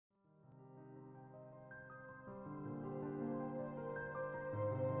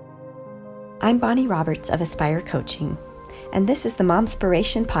I'm Bonnie Roberts of Aspire Coaching, and this is the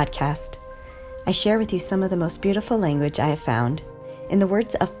Momspiration Podcast. I share with you some of the most beautiful language I have found in the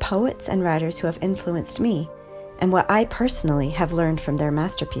words of poets and writers who have influenced me, and what I personally have learned from their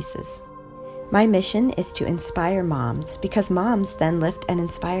masterpieces. My mission is to inspire moms, because moms then lift and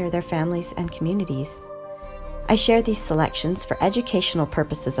inspire their families and communities. I share these selections for educational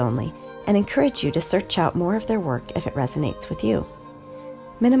purposes only, and encourage you to search out more of their work if it resonates with you.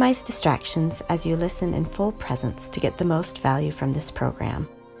 Minimize distractions as you listen in full presence to get the most value from this program.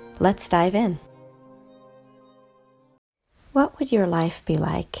 Let's dive in. What would your life be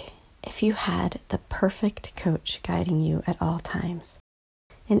like if you had the perfect coach guiding you at all times,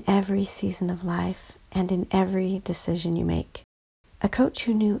 in every season of life and in every decision you make? A coach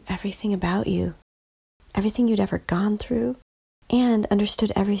who knew everything about you, everything you'd ever gone through, and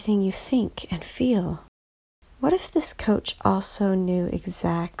understood everything you think and feel. What if this coach also knew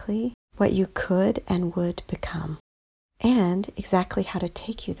exactly what you could and would become, and exactly how to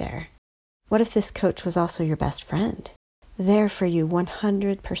take you there? What if this coach was also your best friend, there for you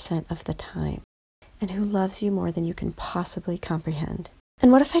 100% of the time, and who loves you more than you can possibly comprehend?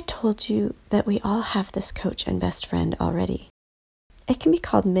 And what if I told you that we all have this coach and best friend already? It can be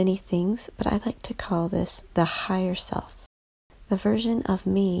called many things, but I like to call this the higher self, the version of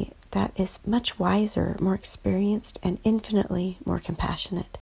me that is much wiser, more experienced, and infinitely more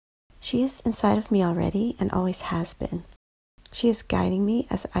compassionate. She is inside of me already and always has been. She is guiding me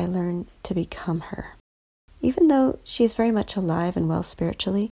as I learn to become her. Even though she is very much alive and well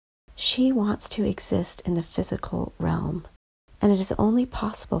spiritually, she wants to exist in the physical realm, and it is only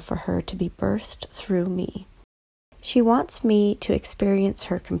possible for her to be birthed through me. She wants me to experience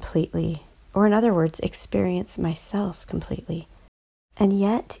her completely, or in other words, experience myself completely. And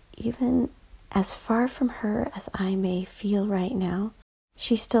yet, even as far from her as I may feel right now,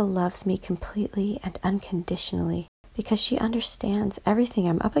 she still loves me completely and unconditionally, because she understands everything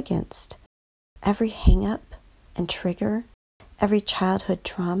I'm up against, every hang-up and trigger, every childhood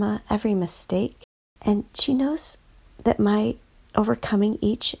trauma, every mistake, and she knows that my overcoming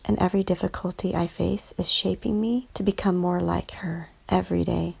each and every difficulty I face is shaping me to become more like her every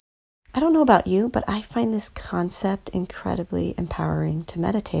day. I don't know about you, but I find this concept incredibly empowering to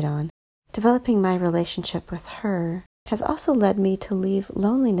meditate on. Developing my relationship with her has also led me to leave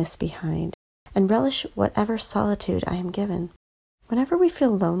loneliness behind and relish whatever solitude I am given. Whenever we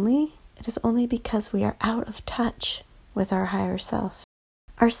feel lonely, it is only because we are out of touch with our higher self.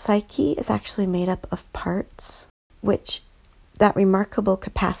 Our psyche is actually made up of parts, which that remarkable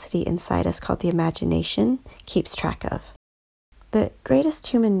capacity inside us called the imagination keeps track of. The greatest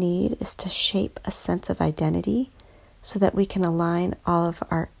human need is to shape a sense of identity so that we can align all of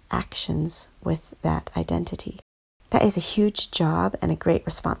our actions with that identity. That is a huge job and a great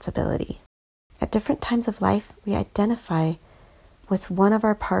responsibility. At different times of life, we identify with one of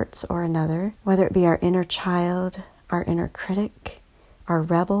our parts or another, whether it be our inner child, our inner critic, our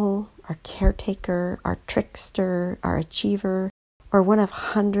rebel, our caretaker, our trickster, our achiever, or one of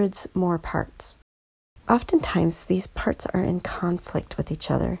hundreds more parts. Oftentimes, these parts are in conflict with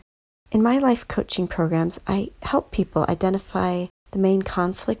each other. In my life coaching programs, I help people identify the main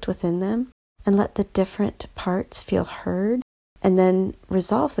conflict within them and let the different parts feel heard, and then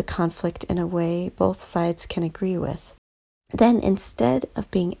resolve the conflict in a way both sides can agree with. Then, instead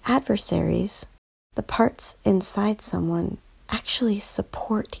of being adversaries, the parts inside someone actually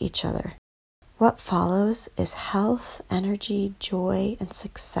support each other. What follows is health, energy, joy, and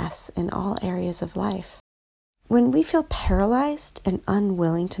success in all areas of life. When we feel paralyzed and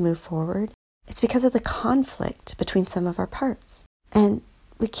unwilling to move forward, it's because of the conflict between some of our parts. And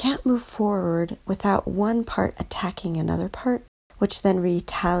we can't move forward without one part attacking another part, which then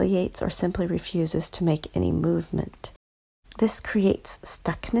retaliates or simply refuses to make any movement. This creates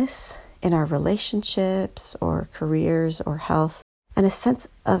stuckness in our relationships or careers or health, and a sense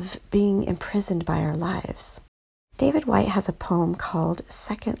of being imprisoned by our lives. David Whyte has a poem called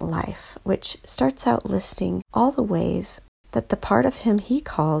Second Life, which starts out listing all the ways that the part of him he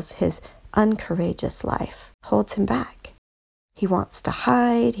calls his uncourageous life holds him back. He wants to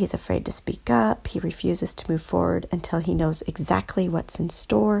hide, he's afraid to speak up, he refuses to move forward until he knows exactly what's in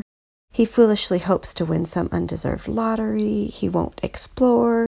store. He foolishly hopes to win some undeserved lottery, he won't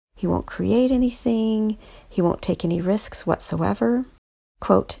explore, he won't create anything, he won't take any risks whatsoever.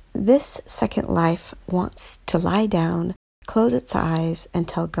 Quote, "This second life wants to lie down, close its eyes, and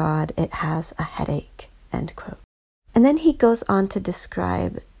tell God it has a headache." End quote. And then he goes on to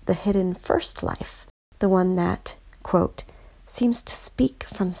describe the hidden first life, the one that, quote, "seems to speak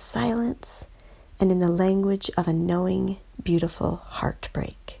from silence and in the language of a knowing, beautiful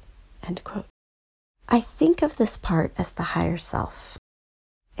heartbreak." End quote. I think of this part as the higher self.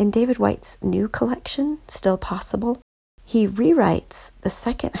 In David Whyte's new collection, Still Possible, he rewrites the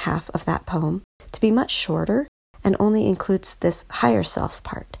second half of that poem to be much shorter and only includes this higher self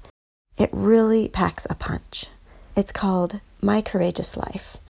part. It really packs a punch. It's called My Courageous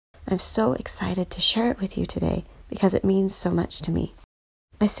Life. I'm so excited to share it with you today because it means so much to me.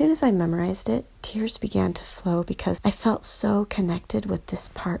 As soon as I memorized it, tears began to flow because I felt so connected with this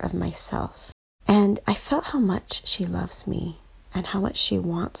part of myself. And I felt how much she loves me and how much she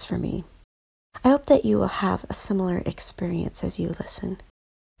wants for me. I hope that you will have a similar experience as you listen.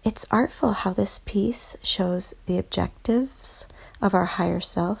 It's artful how this piece shows the objectives of our higher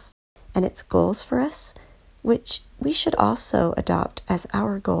self and its goals for us, which we should also adopt as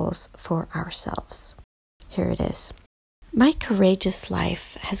our goals for ourselves. Here it is. My courageous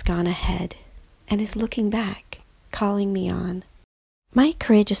life has gone ahead and is looking back, calling me on. My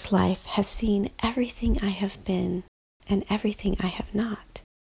courageous life has seen everything I have been and everything I have not,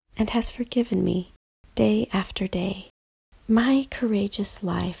 and has forgiven me day after day. My courageous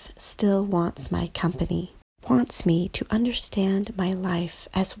life still wants my company, wants me to understand my life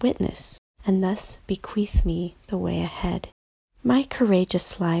as witness, and thus bequeath me the way ahead. My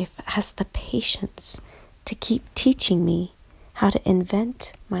courageous life has the patience to keep teaching me how to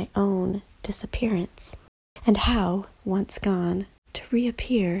invent my own disappearance, and how, once gone, to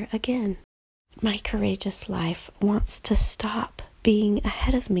reappear again. My courageous life wants to stop being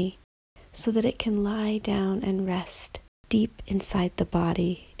ahead of me so that it can lie down and rest deep inside the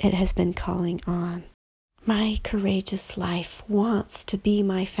body it has been calling on. My courageous life wants to be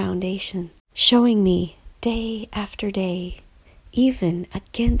my foundation, showing me day after day, even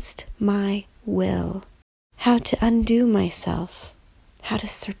against my will, how to undo myself, how to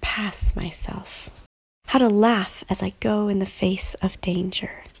surpass myself, how to laugh as I go in the face of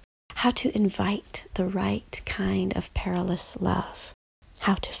danger, how to invite the right kind of perilous love,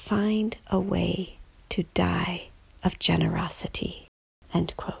 how to find a way to die of generosity."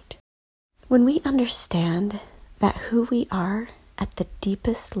 End quote. When we understand that who we are at the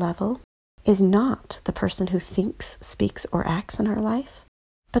deepest level is not the person who thinks, speaks, or acts in our life,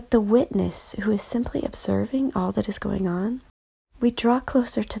 but the witness who is simply observing all that is going on, we draw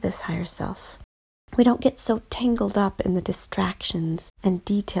closer to this higher self. We don't get so tangled up in the distractions and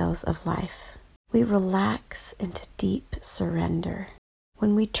details of life. We relax into deep surrender.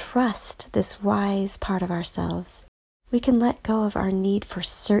 When we trust this wise part of ourselves, we can let go of our need for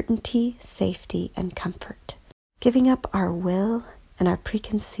certainty, safety, and comfort. Giving up our will and our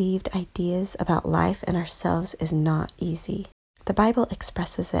preconceived ideas about life and ourselves is not easy. The Bible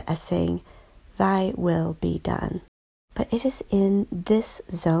expresses it as saying, "Thy will be done." But it is in this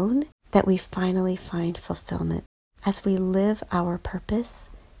zone that we finally find fulfillment as we live our purpose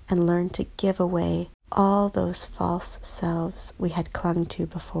and learn to give away all those false selves we had clung to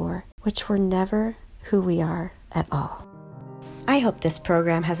before, which were never who we are at all. I hope this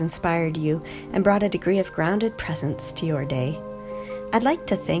program has inspired you and brought a degree of grounded presence to your day. I'd like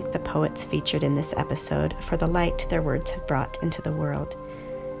to thank the poets featured in this episode for the light their words have brought into the world.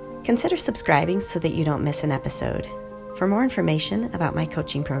 Consider subscribing so that you don't miss an episode. For more information about my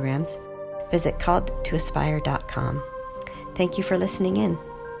coaching programs, visit calledtoaspire.com. Thank you for listening in.